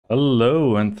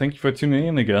Hello, and thank you for tuning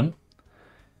in again.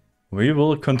 We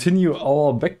will continue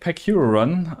our backpack hero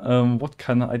run. What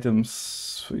kind of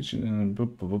items?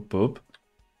 Boop, boop, boop, boop.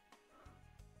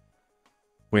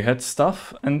 We had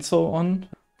stuff and so on.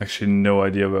 Actually, no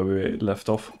idea where we left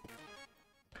off.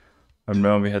 I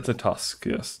remember we had the tusk,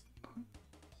 yes.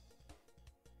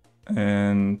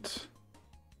 And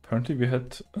apparently we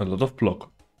had a lot of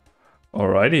block.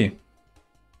 Alrighty.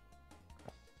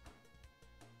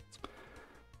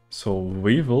 So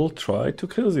we will try to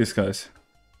kill these guys.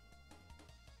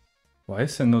 Why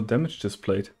is there no damage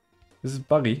displayed? This is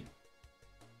buggy.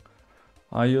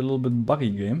 Are you a little bit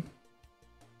buggy, game?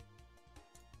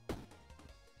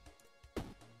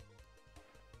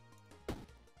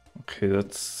 Okay,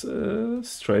 that's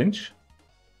strange.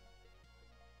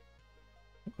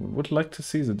 Would like to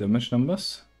see the damage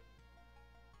numbers.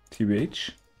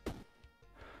 TBH.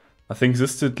 I think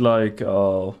this did like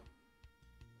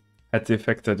had the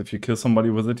effect that if you kill somebody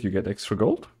with it, you get extra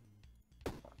gold.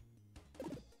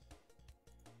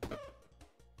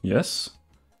 Yes.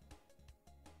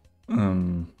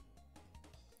 Yeah,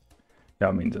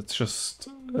 I mean, that's just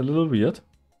a little weird.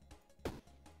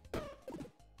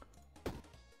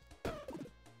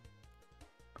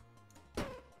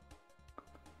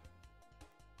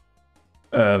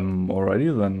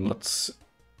 Alrighty, then let's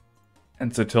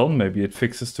end the turn. Maybe it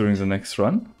fixes during the next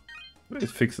run. It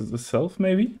fixes itself,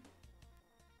 maybe.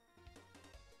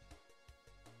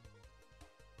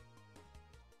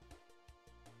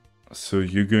 So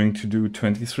you're going to do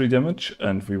 23 damage,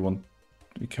 and we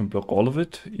can block all of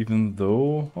it, even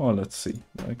though, oh, let's see.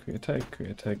 Like we attack, we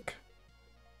attack,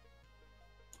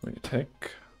 we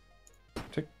attack,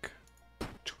 attack.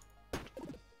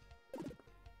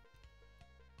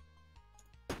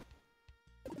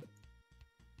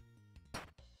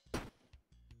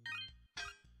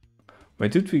 Where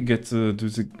did we get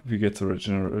the we get the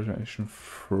regeneration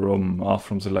from? Ah,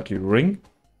 from the lucky ring.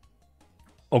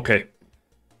 Okay.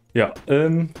 Yeah,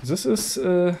 this is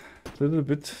a little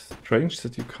bit strange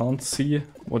that you can't see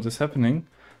what is happening.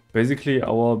 Basically,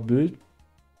 our build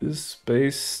is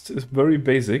very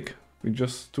basic. We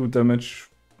just do damage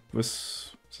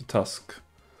with the tusk.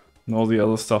 And all the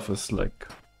other stuff is like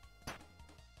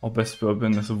our best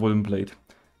weapon is a wooden blade.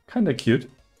 Kinda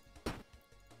cute.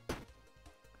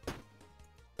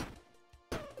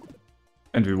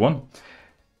 And we won.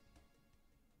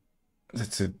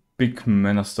 That's a big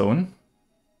mana stone.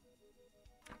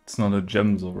 It's not a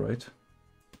gem though, right?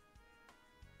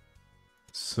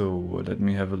 So let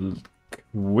me have a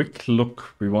quick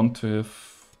look. We want to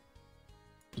have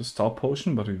the star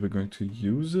potion, but we were going to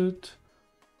use it.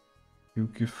 You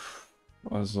give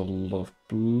us a lot of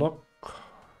block.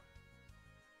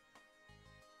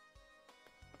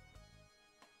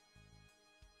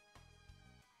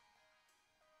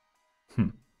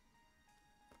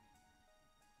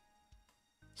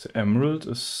 The emerald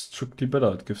is strictly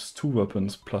better. It gives 2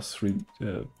 weapons plus 3.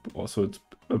 Also, it's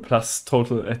a plus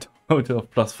total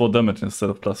of plus 4 damage instead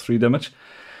of plus 3 damage.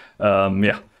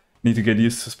 Yeah, need to get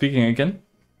used to speaking again.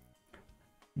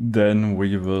 Then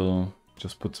we will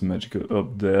just put the magical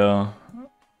herb there,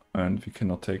 and we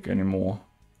cannot take any more.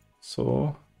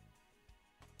 So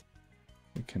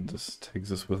we can just take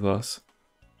this with us.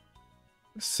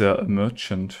 Is there a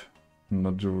merchant?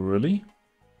 Not really.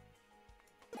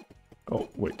 Oh,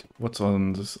 wait, what's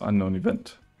on this unknown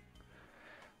event?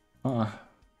 Ah,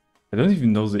 I don't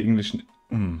even know the English.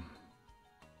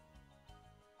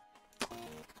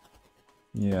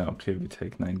 Yeah, okay, we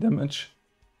take 9 damage.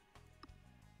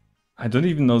 I don't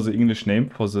even know the English name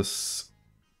for this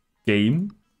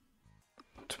game.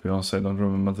 To be honest, I don't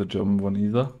remember the German one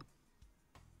either.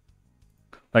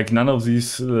 Like, none of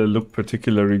these look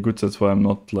particularly good, that's why I'm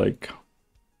not, like,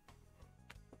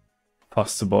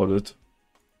 fussed about it.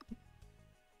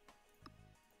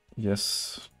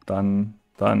 Yes, done.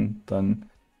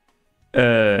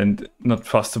 And not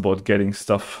fussed about getting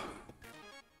stuff.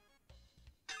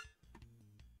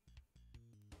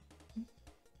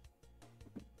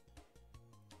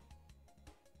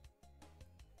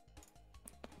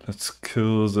 Let's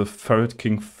kill the Ferret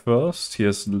King first. He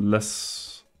has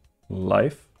less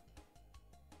life.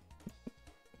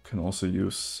 Can also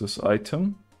use this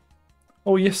item.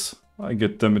 Oh yes, I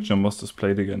get damage numbers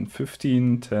displayed again.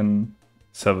 15, 10,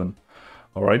 7.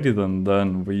 Alrighty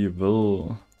then we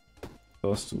will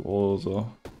first do all the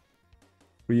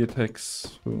 3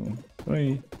 attacks. 2,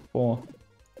 3, 4,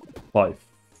 5,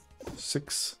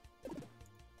 6.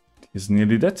 He's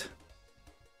nearly dead.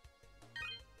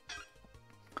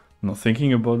 Now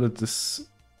thinking about it, this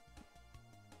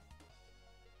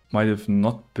might have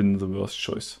not been the worst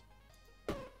choice.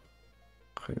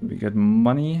 Okay, we get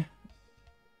money.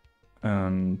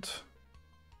 And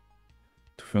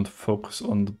do we want to focus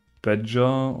on the badger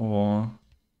or...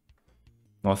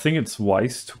 No, I think it's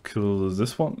wise to kill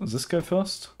this guy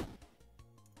first.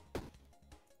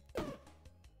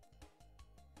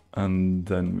 And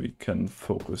then we can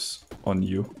focus on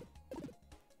you.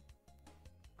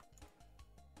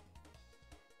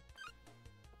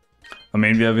 I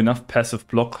mean, we have enough passive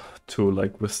block to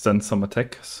like withstand some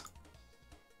attacks.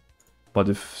 But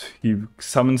if he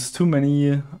summons too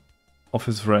many of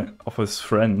his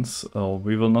friends,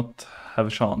 we will not have a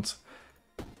chance.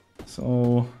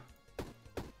 So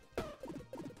I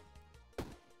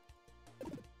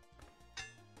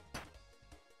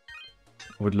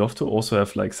would love to also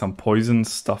have like some poison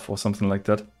stuff or something like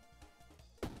that.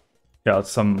 Yeah,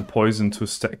 some poison to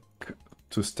stack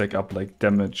up like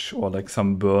damage or like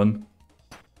some burn.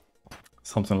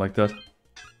 Something like that.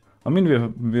 I mean,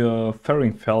 we're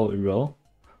faring fairly well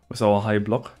with our high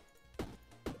block.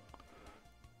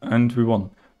 And we won.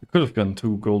 We could have gotten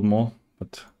 2 gold more,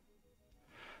 but...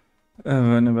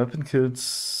 when a weapon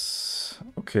kills...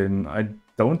 Okay, I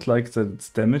don't like that it's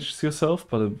damaged yourself,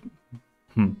 but...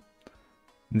 In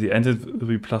the end it will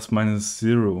be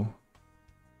 ±0.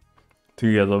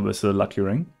 Together with the lucky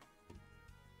ring.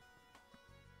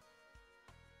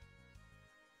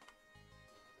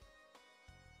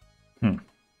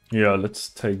 Yeah, let's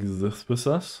take this with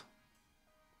us.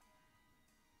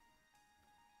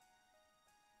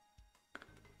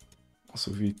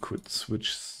 So we could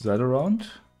switch that around.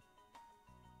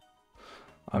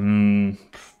 I'm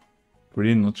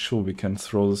really not sure we can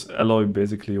throw this alloy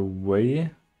basically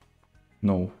away.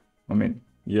 No, I mean,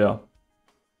 yeah,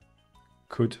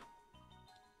 could.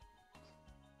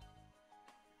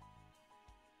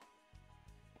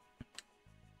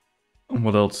 And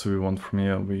what else do we want from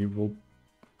here?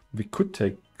 We could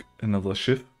take another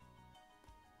shift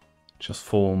just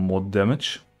for more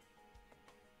damage.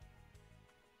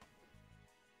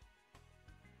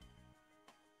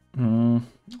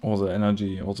 Or the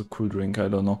energy, or the cool drink, I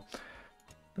don't know.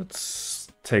 Let's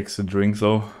take the drink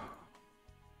though.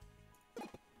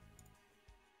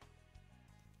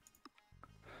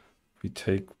 We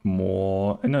take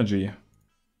more energy.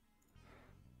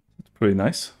 It's pretty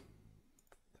nice.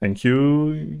 Thank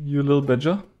you, you little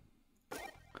badger.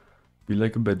 Be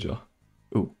like a badger.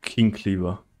 Oh, King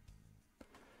Cleaver.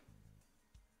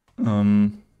 Yeah,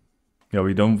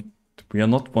 we do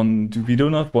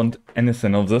not want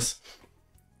anything of this.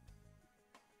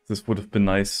 This would have been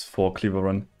nice for Cleaver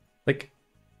Run. Like,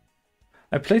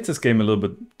 I played this game a little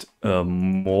bit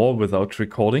more without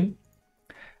recording,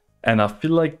 and I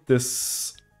feel like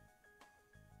this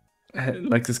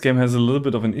game has a little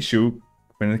bit of an issue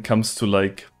when it comes to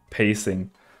like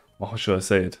pacing, or how should I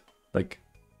say it? Like,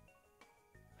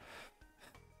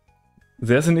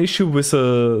 there's an issue with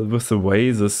the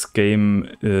way this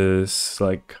game is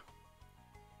like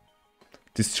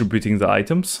distributing the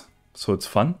items, so it's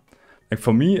fun. Like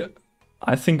for me,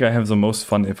 I think I have the most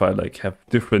fun if I like have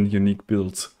different unique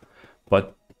builds.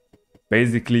 But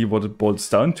basically what it boils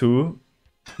down to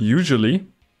usually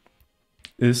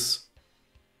is,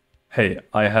 hey,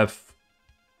 I have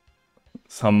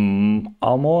some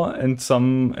armor and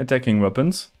some attacking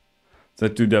weapons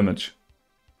that do damage.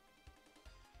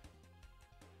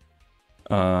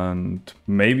 And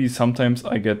maybe sometimes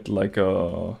I get like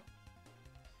a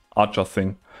archer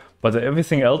thing, but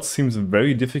everything else seems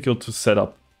very difficult to set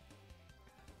up.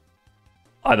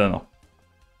 I don't know.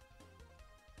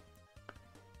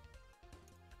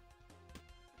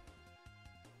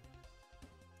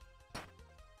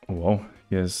 Oh, wow,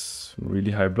 he has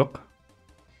really high block.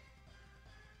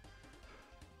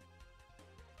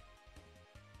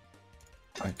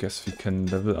 I guess we can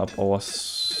level up our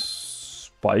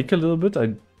spike a little bit.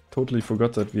 I totally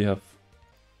forgot that we have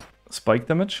spike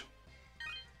damage.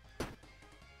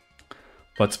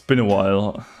 But it's been a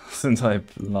while since I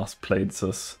last played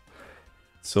this.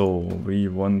 So we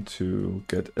want to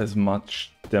get as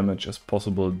much damage as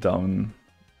possible down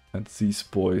at these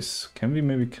boys. Can we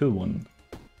maybe kill one?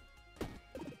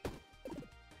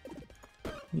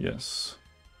 Yes.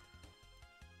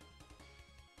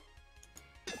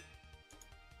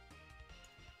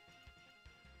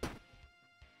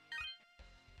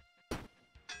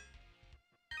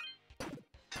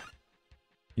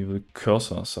 He will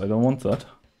curse us. I don't want that.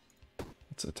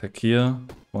 Let's attack here.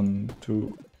 1,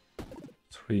 2,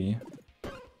 3.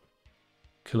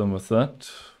 Kill him with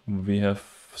that. We have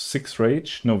 6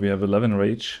 rage. No, we have 11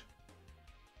 rage.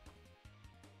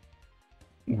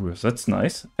 Ooh, that's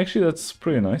nice. Actually, that's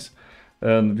pretty nice.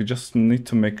 And we just need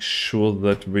to make sure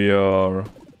that we are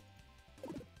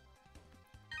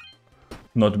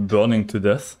not burning to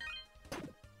death.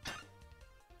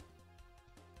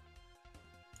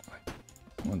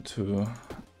 Want to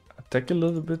attack a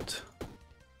little bit.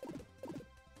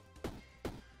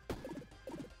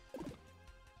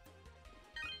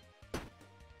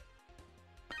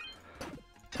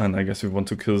 And I guess we want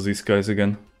to kill these guys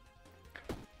again.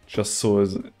 Just so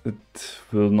as it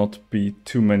will not be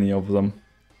too many of them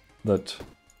that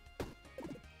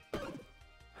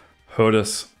hurt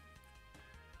us.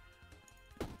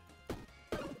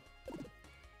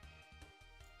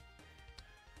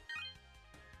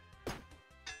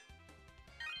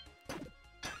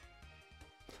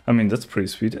 I mean, that's pretty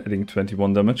sweet, adding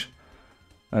 21 damage.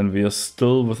 And we are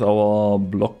still with our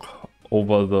block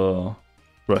over the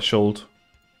threshold.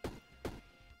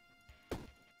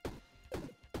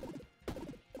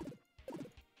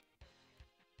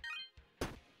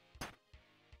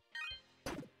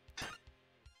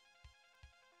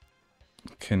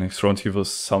 Okay, next round he will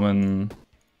summon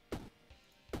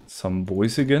some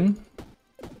boys again.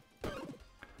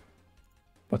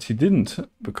 But he didn't,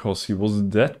 because he was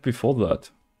dead before that.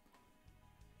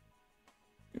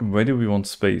 Where do we want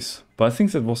space? But I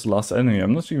think that was the last enemy.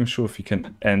 I'm not even sure if he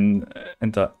can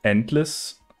enter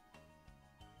endless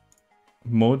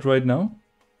mode right now.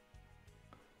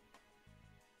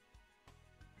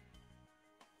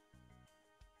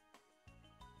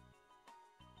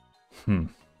 I'm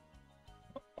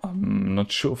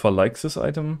not sure if I like this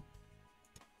item.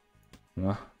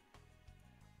 Nah.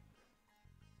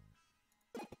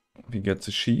 We get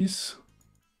the cheese.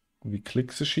 We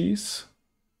click the cheese.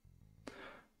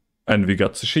 And we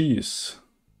got the cheese.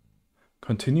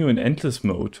 Continue in endless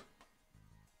mode.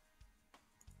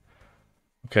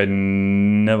 Okay,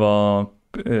 never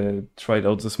tried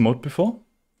out this mode before.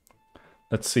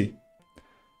 Let's see.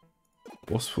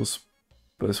 Boss was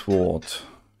Sword.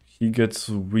 He gets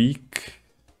weak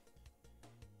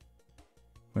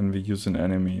when we use an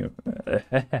enemy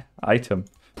item.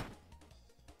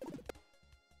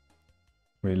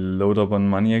 We load up on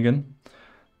money again.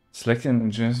 Select an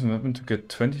adjacent weapon to get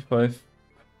 25%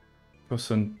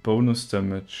 bonus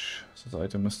damage. This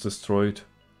item is destroyed.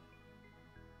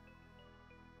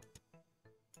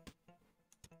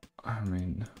 I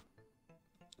mean,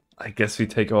 I guess we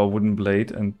take our wooden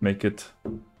blade and make it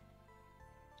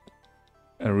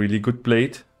a really good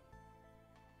blade.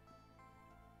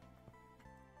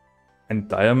 And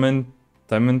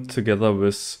diamond together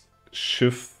with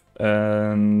shiv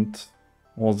and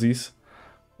all these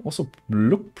also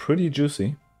look pretty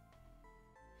juicy.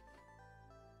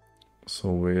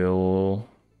 So we'll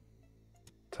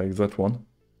take that one.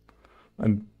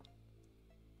 And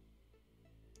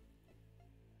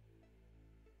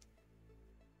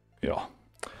yeah,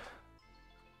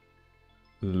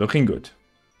 looking good.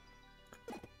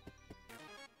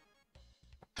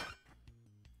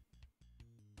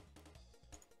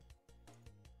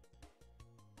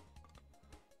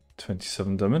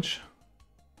 $27 damage.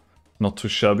 Not too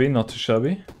shabby, not too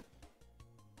shabby.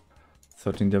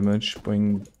 13 damage,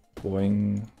 boing,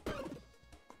 boing.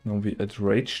 Now we add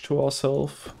rage to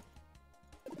ourselves.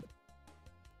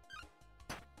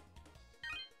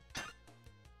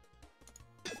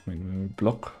 When we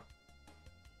block.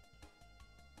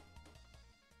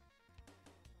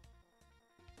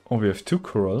 Oh, we have 2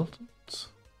 corrals.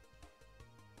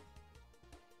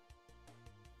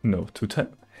 No, 2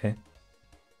 times. Hey.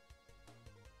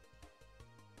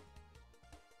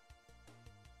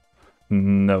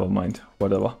 Never mind,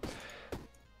 whatever.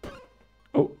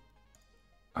 Oh,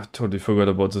 I totally forgot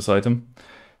about this item.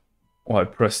 Oh, I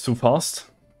pressed too fast.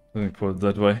 Let me put it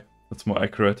that way. That's more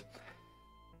accurate.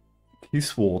 Key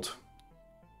sword.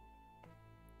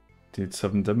 Did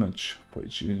 7 damage. For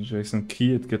each adjacent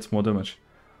key, it gets more damage.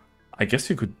 I guess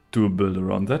you could do a build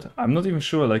around that. I'm not even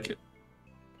sure, like...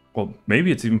 Well,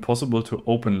 maybe it's even possible to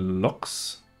open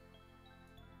locks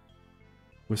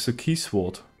with the key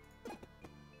sword.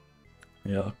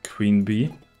 Yeah, Queen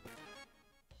Bee.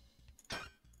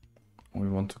 We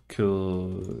want to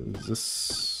kill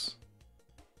this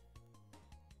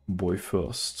boy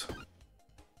first.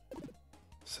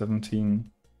 17.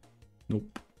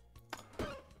 Nope.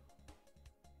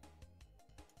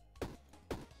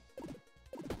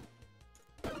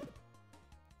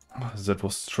 That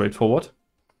was straightforward.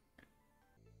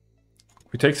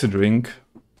 We take the drink.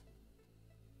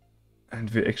 And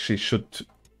we actually should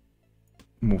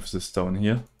move this down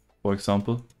here, for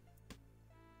example.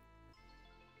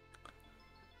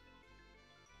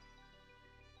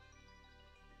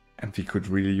 And we could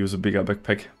really use a bigger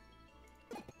backpack.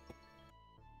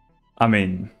 I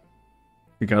mean,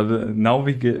 we gotta, now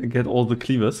we get all the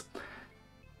cleavers.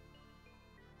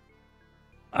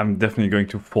 I'm definitely going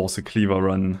to force a cleaver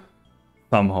run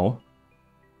somehow.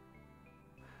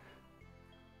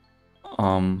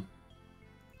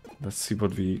 Let's see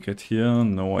what we get here.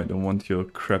 No, I don't want your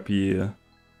crappy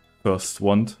first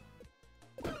wand.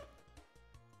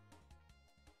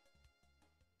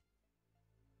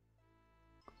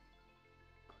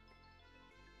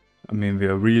 I mean, we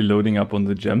are really loading up on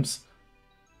the gems.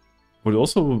 Would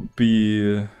also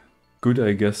be good,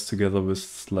 I guess, together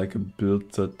with like a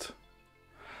build that...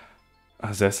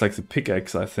 there's like the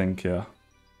pickaxe, I think, yeah.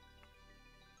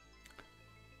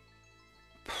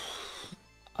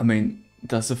 I mean,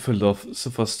 does the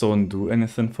philosopher's stone do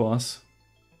anything for us?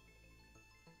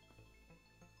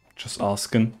 Just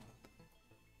asking.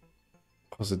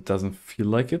 Because it doesn't feel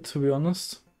like it, to be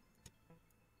honest.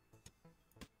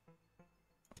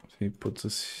 We put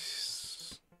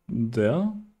this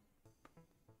there.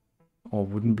 Our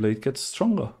wooden blade gets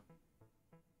stronger.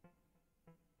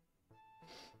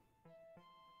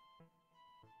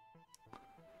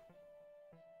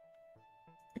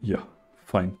 Yeah,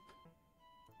 fine.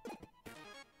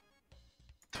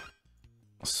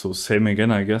 So same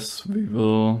again, I guess. We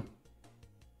will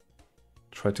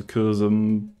try to kill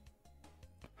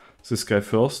this guy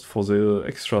first for the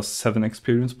extra 7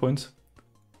 experience points.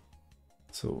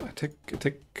 So attack,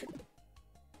 attack,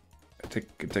 attack,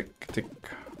 attack, attack,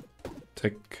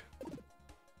 attack.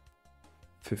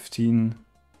 15.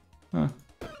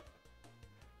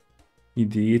 He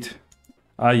did.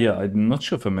 Yeah, I'm not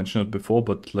sure if I mentioned it before,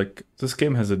 but like this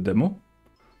game has a demo.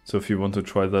 So if you want to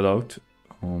try that out,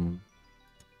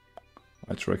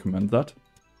 I'd recommend that.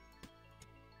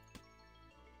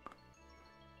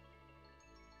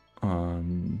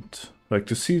 And like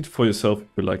to see it for yourself if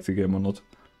you like the game or not.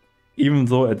 Even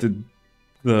though at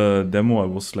the demo I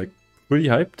was like pretty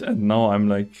hyped, and now I'm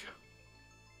like...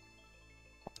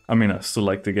 I mean, I still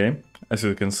like the game. As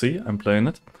you can see, I'm playing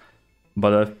it.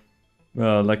 But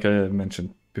like I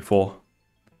mentioned before,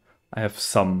 I have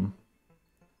some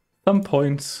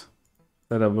points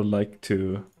that I would like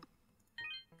to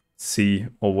see,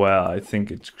 or where I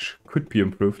think it could be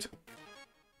improved.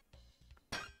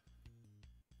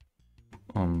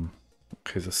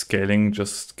 Okay, the scaling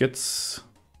just gets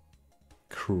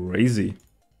crazy.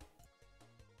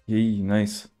 Yay,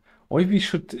 nice. Or we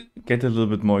should get a little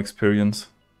bit more experience.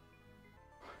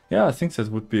 Yeah, I think that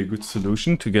would be a good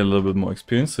solution, to get a little bit more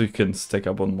experience so you can stack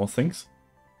up on more things.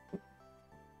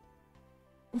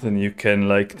 Then you can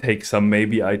like take some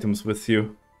maybe items with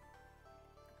you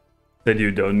that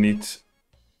you don't need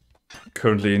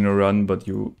currently in a run, but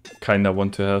you kinda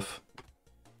want to have.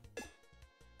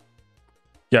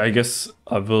 Yeah, I guess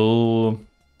I will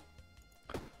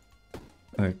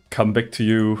come back to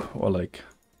you, or like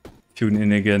tune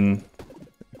in again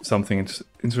if something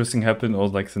interesting happen, or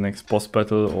like the next boss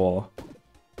battle or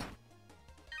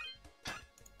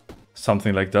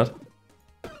something like that.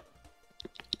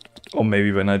 Or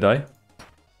maybe when I die.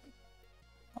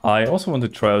 I also want to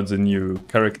try out the new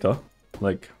character.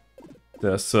 Like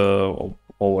there's or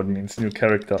what means new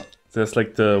character. There's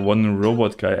like the one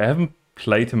robot guy. I haven't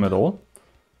played him at all.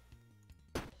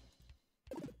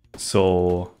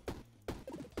 So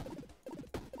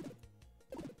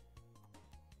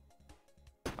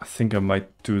I think I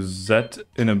might do that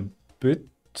in a bit.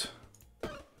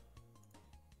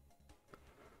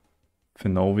 For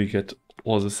now we get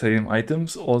all the same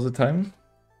items all the time,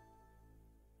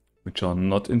 which are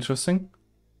not interesting.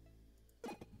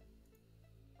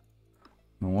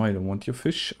 No, I don't want your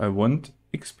fish, I want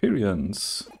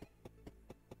experience.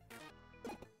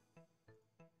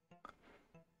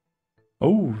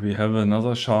 Oh, we have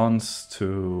another chance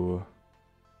to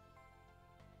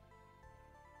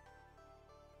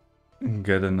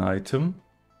get an item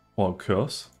or a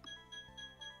curse.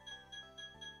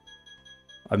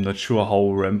 I'm not sure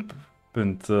how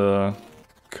rampant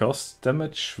curse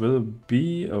damage will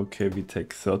be. Okay, we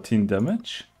take 13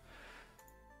 damage.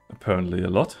 Apparently a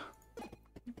lot.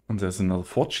 And there's another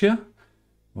forge here.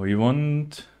 We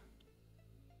want...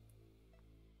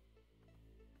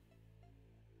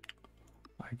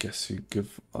 I guess you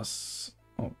give us...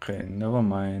 Okay, never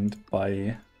mind.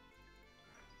 Bye.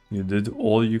 You did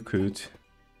all you could.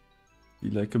 Be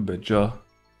like a badger.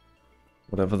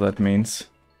 Whatever that means.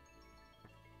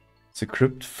 The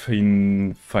crypt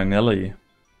finale.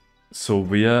 So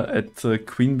we are at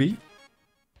Queen Bee.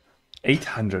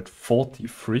 840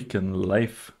 freaking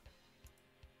life.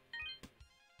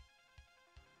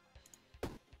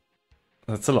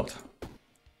 That's a lot.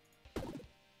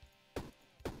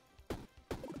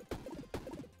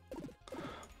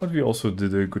 But we also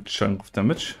did a good chunk of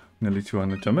damage. Nearly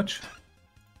 200 damage.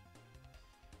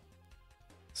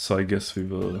 So I guess we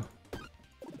will...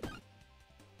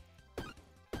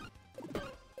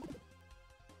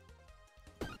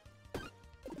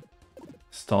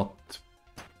 start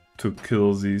to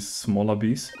kill these smaller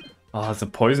bees. Ah, the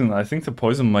poison. I think the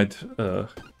poison might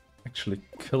actually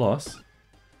kill us.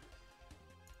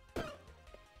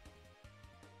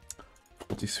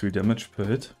 43 damage per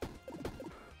hit.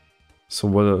 So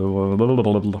what?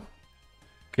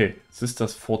 Okay, this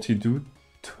does 42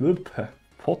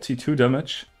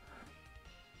 damage.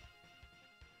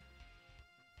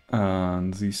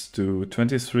 And these do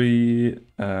 23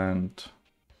 and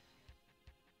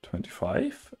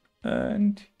 25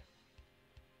 and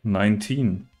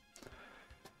 19.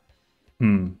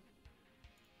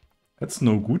 That's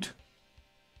no good.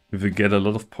 If we get a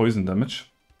lot of poison damage.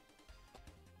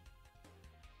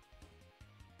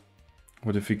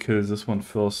 What if we kill this one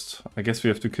first? I guess we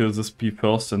have to kill this bee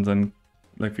first and then...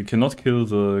 Like, we cannot kill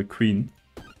the queen.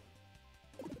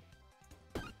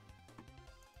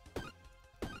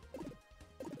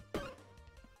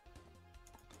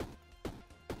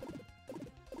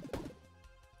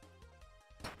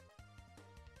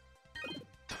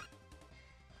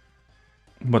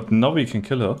 But now we can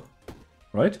kill her,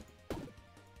 right?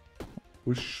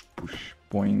 Push, push,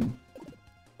 boing.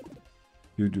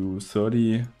 You do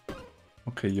 30.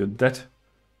 Okay, you're dead.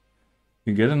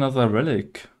 You get another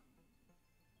relic.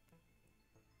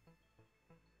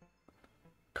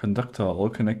 Conductor. All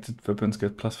connected weapons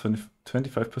get plus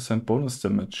 25% bonus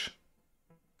damage.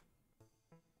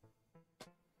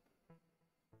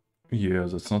 Yeah,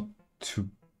 that's not too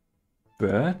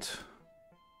bad.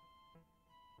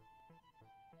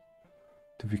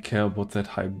 Do we care about that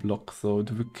high block though?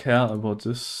 Do we care about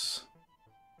this?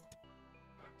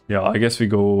 Yeah, I guess we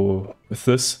go with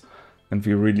this. And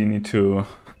we really need to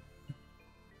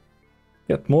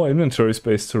get more inventory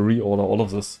space to reorder all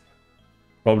of this.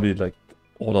 Probably like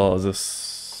order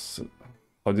this...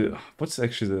 What's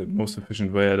actually the most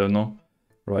efficient way? I don't know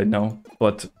right now.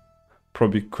 But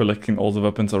probably collecting all the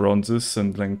weapons around this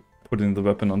and then putting the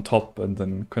weapon on top and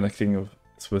then connecting it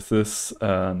with this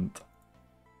and...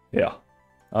 Yeah.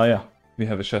 Ah yeah, we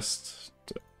have a chest.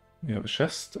 We have a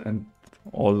chest and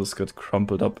all this got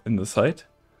crumpled up in the side.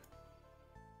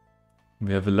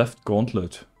 We have a left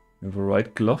gauntlet. We have a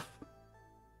right glove.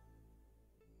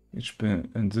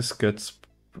 And this gets...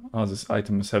 Ah, this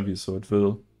item is heavy, so it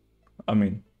will... I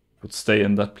mean, it would stay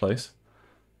in that place.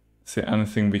 Is there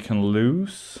anything we can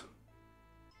lose?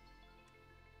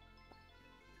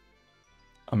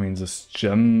 I mean, this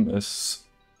gem is...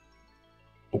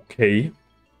 okay.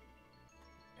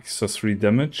 Extra 3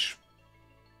 damage.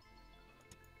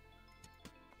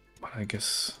 But I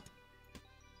guess...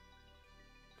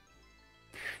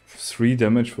 3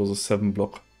 damage was a 7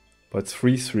 block. But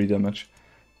 3 damage.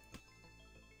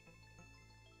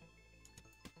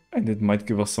 And it might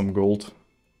give us some gold.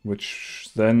 Which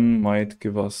then might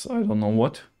give us, I don't know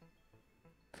what.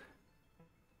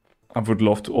 I would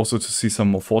love to also to see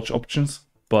some more forge options.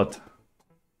 But...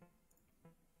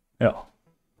 yeah.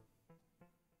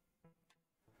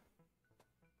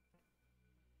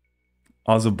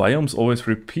 Are the biomes always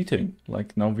repeating?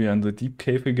 Like now we are in the deep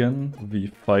cave again. We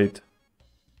fight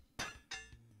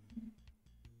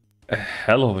a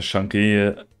hell of a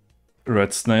chunky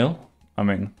red snail. I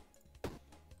mean,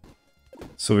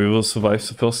 so we will survive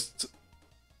the first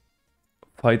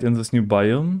fight in this new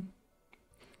biome.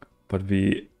 But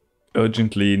we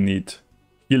urgently need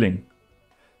healing.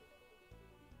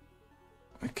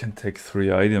 I can take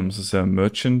 3 items. Is there a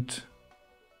merchant?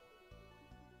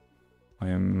 I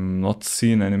am not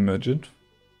seeing any merchant.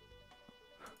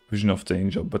 Vision of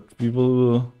danger, but we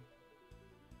will...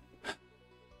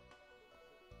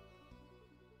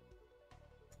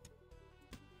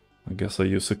 I guess I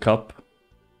use a cup.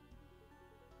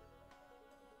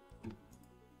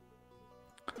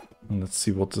 And let's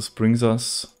see what this brings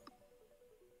us.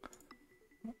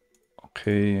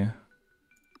 Okay.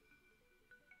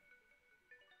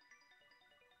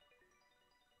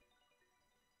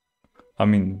 I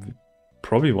mean...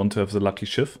 probably want to have the lucky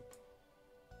shift.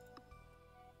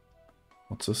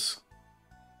 What's this?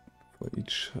 For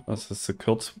each... as it's a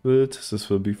Kurz build. This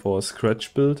will be for a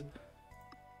scratch build.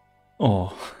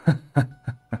 Oh.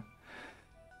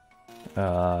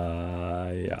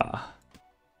 Yeah.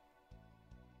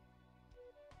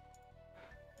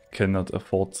 Cannot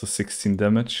afford the 16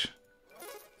 damage.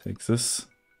 Take this.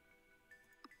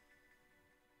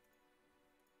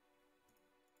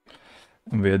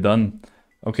 And we're done.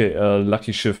 Okay,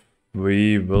 lucky shift.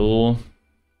 We will...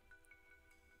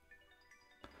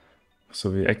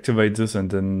 so we activate this and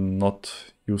then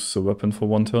not use the weapon for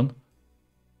 1 turn.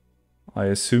 I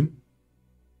assume.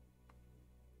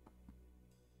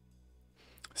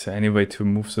 Is there any way to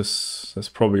move this? There's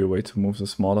probably a way to move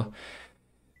this smaller.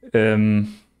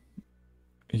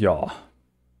 Yeah.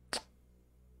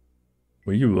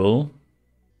 We will.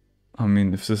 I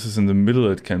mean, if this is in the middle,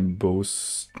 it can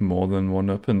boost more than one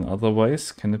weapon.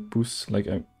 Otherwise, can it boost, like,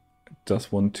 it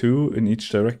does 1, 2 in each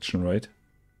direction, right?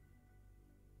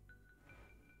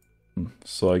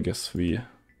 So I guess we...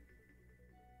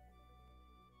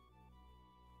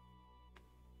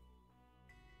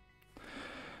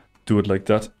 do it like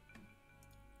that.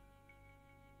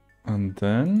 And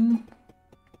then...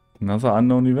 another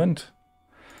unknown event.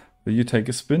 Will you take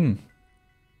a spin?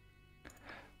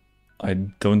 I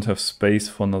don't have space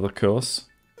for another curse.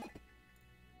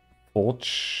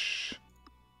 Forge.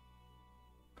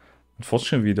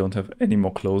 Unfortunately, we don't have any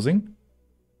more closing.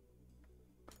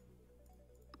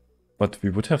 But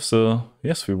we would have the...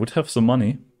 yes, we would have the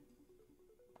money.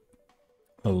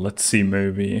 Well, let's see,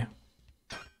 maybe...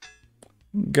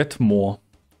 get more.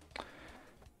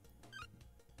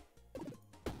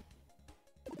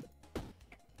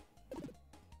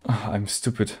 I'm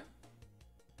stupid.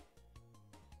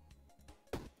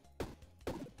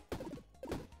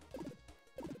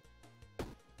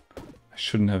 I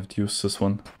shouldn't have used this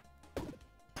one.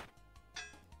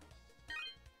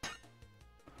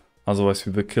 Otherwise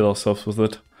we will kill ourselves with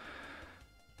it.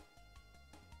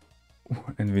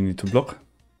 And we need to block.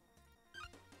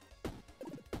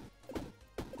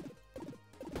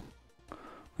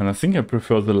 And I think I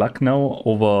prefer the luck now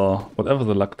over whatever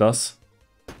the luck does.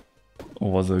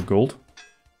 Over the gold.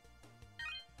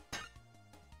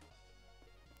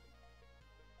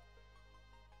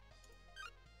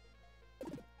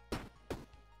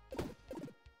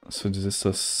 So this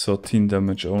does 13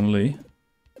 damage only.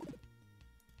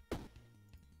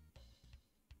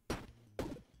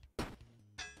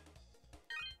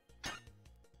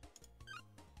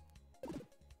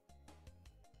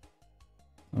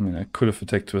 I mean, I could have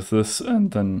attacked with this and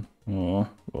then...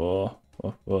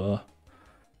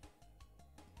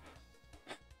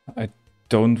 I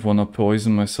don't want to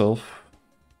poison myself.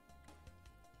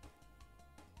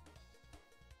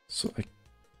 So I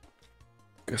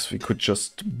guess we could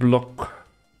just block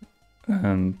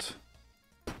and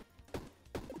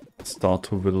start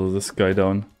to whittle this guy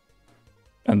down.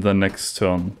 And then next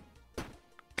turn,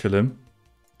 kill him.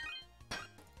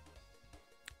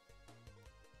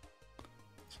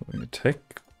 So we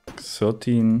attack,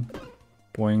 13,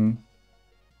 boing.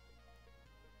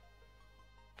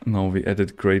 Now we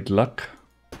added great luck.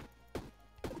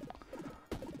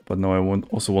 But now I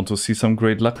also want to see some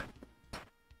great luck.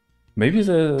 Maybe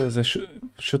there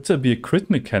should there be a crit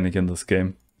mechanic in this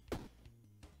game?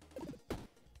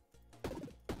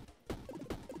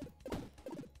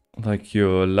 Like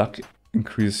your luck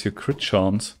increases your crit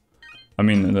chance. I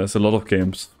mean, there's a lot of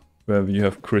games where you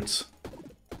have crits.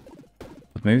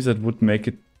 But maybe that would make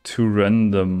it too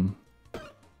random.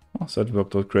 Oh, so that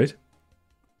worked out great.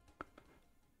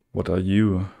 What are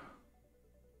you?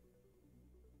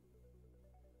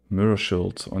 Mirror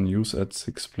shield on use at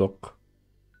 6 block.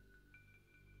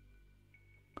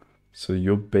 So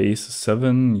your base is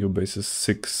 7, your base is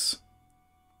 6.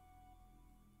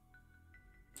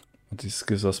 This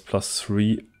gives us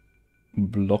 +3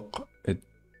 block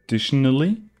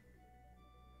additionally.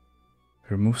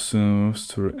 Removes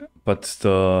to... but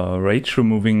the rage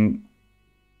removing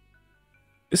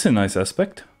is a nice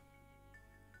aspect.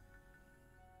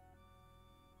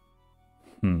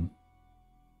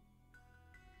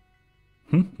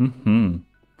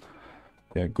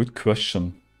 Yeah, good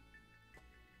question.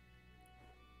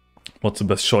 What the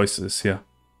best choice is here.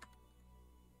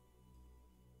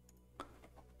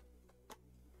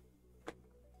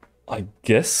 I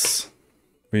guess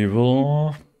we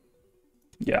will...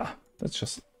 yeah, that's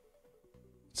just...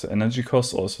 it's the energy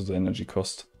cost, also the energy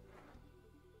cost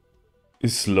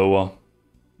is lower.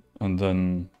 And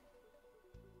then...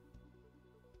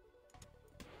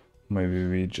 maybe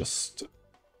we just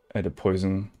add a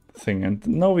poison thing and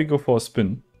now we go for a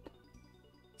spin.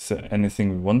 Is there anything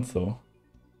we want though?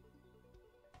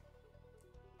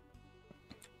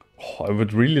 Oh, I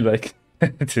would really like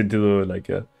to do like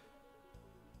a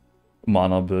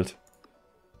mana build.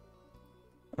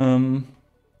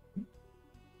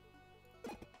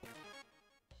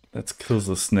 Let's kill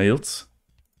the snails.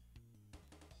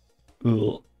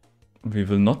 Ugh. We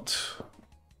will not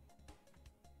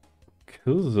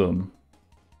kill them.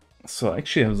 So I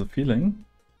actually have the feeling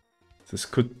this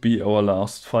could be our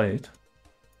last fight.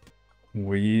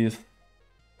 I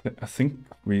think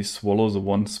we swallow the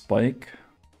one spike.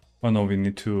 Oh no, we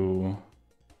need to...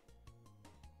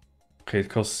 okay, it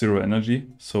costs 0 energy,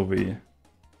 so we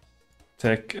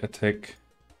attack,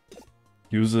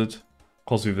 use it. Of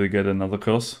course we will get another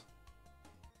curse.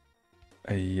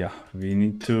 Yeah, we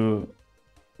need to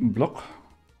block.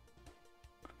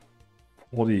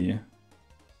 40.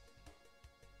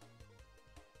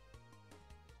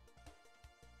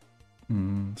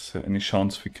 Is there any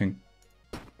chance we can...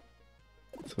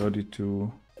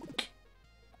 32...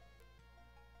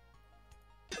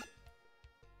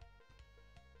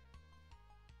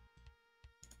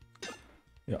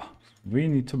 Yeah, we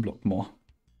need to block more.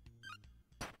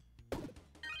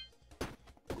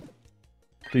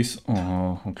 Please.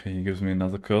 Oh, okay, he gives me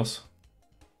another curse.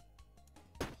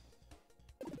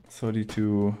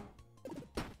 32.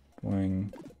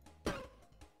 Going.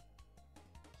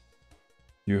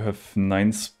 You have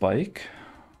 9 spike.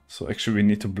 So actually we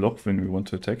need to block when we want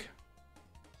to attack.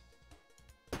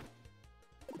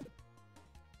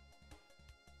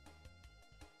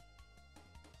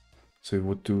 So we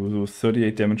would do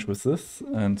 38 damage with this,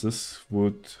 and this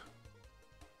would,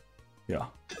 yeah,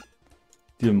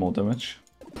 deal more damage.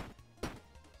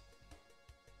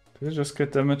 Did I just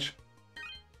get damage?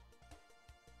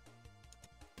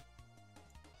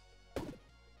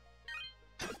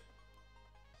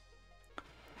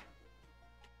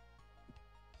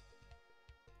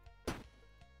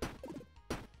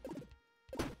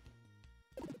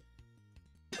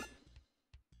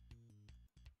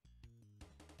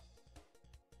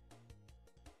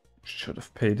 Should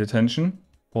have paid attention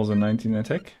for the 19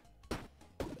 attack.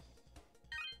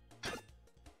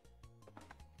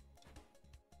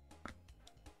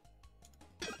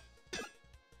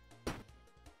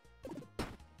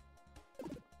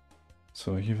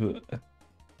 So he will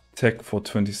attack for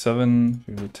 27.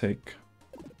 We will take...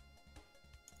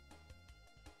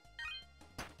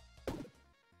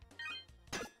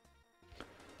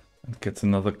 and gets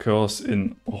another curse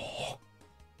in. Oh,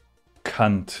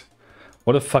 cunt.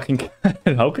 What a fucking...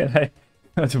 How can I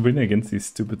not win against these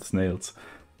stupid snails?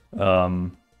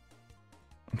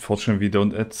 Unfortunately, we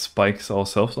don't add spikes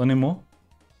ourselves anymore.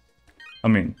 I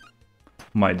mean,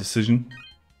 my decision.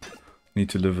 Need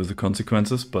to live with the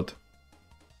consequences, but...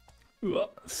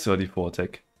 34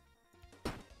 attack.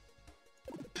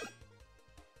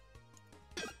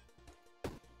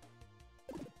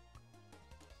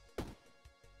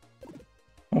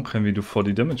 Oh, can we do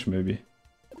 40 damage maybe?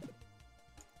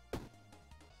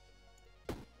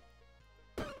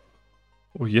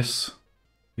 Oh yes,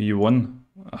 we won.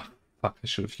 Ah, fuck, I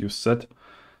should have used that.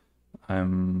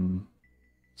 I'm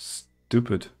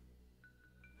stupid.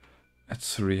 At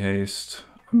 3 haste.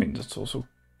 I mean, that's also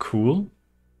cool.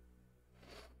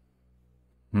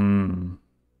 We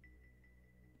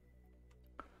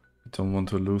don't want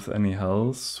to lose any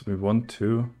health. We want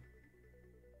to.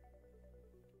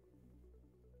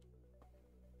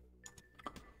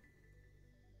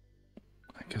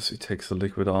 I guess he takes the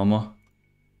liquid armor.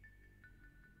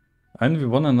 And we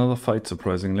won another fight,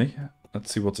 surprisingly.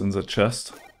 Let's see what's in the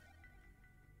chest.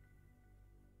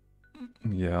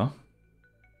 Yeah.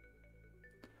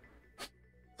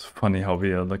 It's funny how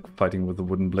we are like fighting with a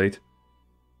wooden blade.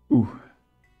 Ooh.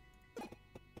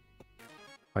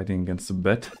 Fighting against the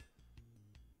bed.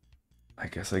 I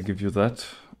guess I give you that.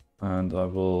 And I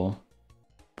will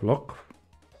block.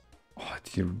 Oh,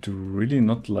 you do really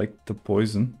not like the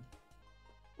poison.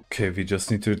 Okay, we just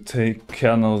need to take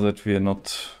care now that we are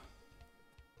not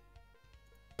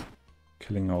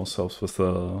killing ourselves with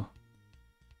the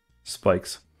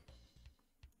spikes.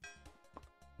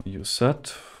 Use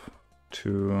that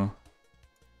to...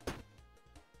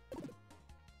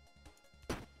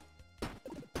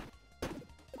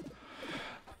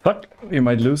 Fuck, we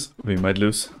might lose. We might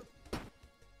lose.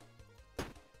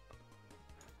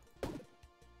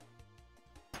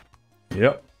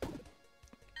 Yep.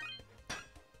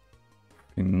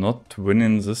 We're not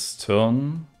winning this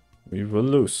turn. We will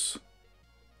lose.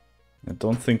 I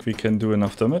don't think we can do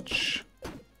enough damage.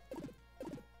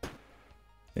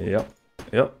 Yep.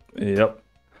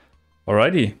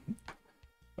 Alrighty.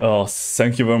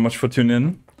 Thank you very much for tuning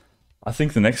in. I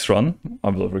think the next run I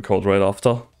will record right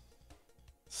after.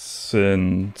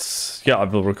 Since, yeah, I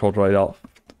will record right after.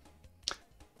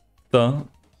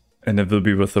 And it will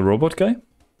be with the robot guy.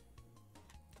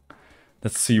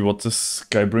 Let's see what this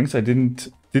guy brings. I didn't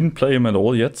play him at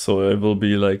all yet, so I will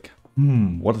be like,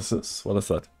 what is this? What is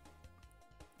that?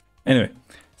 Anyway,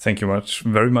 thank you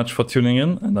very much for tuning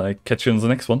in, and I catch you in the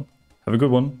next one. Have a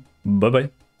good one. Bye bye.